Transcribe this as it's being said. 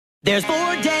There's 4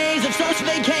 days of social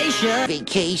vacation.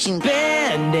 Vacation.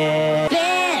 Bandit.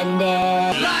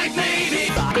 Like maybe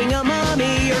fucking a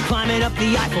mummy or climbing up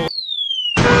the Eiffel.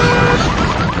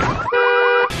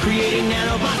 Creating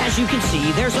nanobots, as you can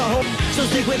see, there's a whole. So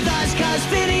stick with us, cause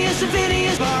Phineas and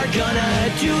Phineas are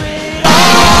gonna do it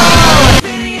all.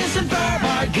 Phineas and Ferb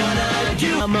are gonna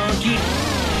do a monkey.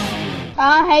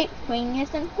 I hate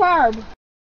Phineas and Ferb.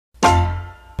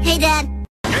 Hey, Dad.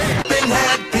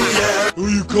 Who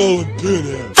you calling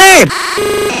Pinhead?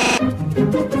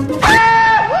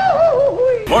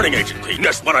 Morning, Agent P.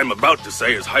 Yes, what I'm about to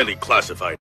say is highly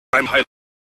classified. I'm highly...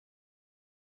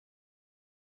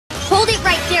 Hold it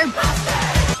right there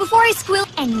before I squeal,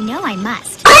 and you know I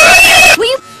must. Will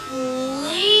you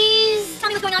please tell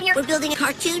me what's going on here? We're building a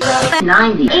cartoon.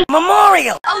 90.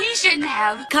 Memorial. Oh, you shouldn't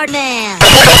have. Cartman.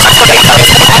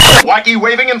 Wacky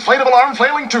waving inflatable arm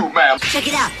flailing tube man. Check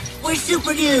it out. We're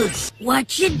super dudes.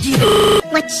 What you do?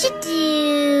 What you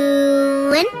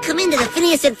doing? Come into the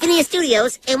Phineas and Phineas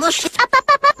Studios and we'll Up.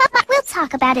 We'll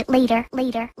talk about it later.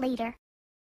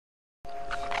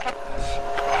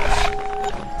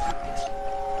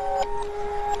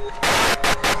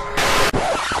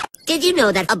 Did you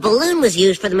know that a balloon was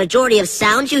used for the majority of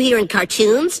sounds you hear in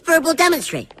cartoons? Verb will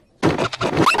demonstrate. I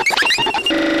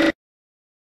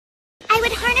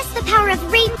would harness the power of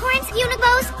raincorns,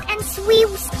 unibos, and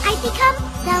sweeps. I'd become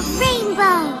the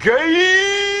rainbow.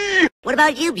 Gay! What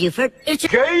about you, Buford? It's a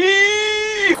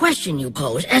Gay! question you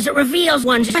pose as it reveals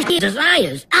one's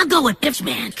desires. I'll go with Pips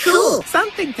Man. Cool.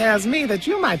 Something tells me that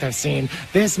you might have seen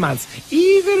this month's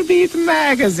Evil Beat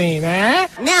magazine, eh?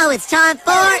 Now it's time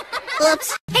for...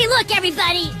 Oops. Hey, look,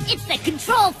 everybody! It's the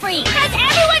Control Freak! Has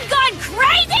everyone gone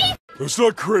crazy? That's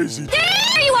not crazy.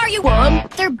 There you are, you worm!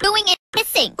 They're booing and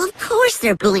hissing. Of course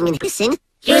they're booing and hissing.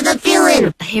 You're the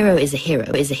villain. A hero,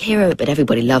 but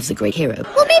everybody loves a great hero.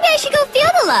 Well, maybe I should go feel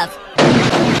the love.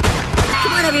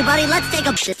 Come on, everybody, let's take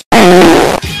a shit.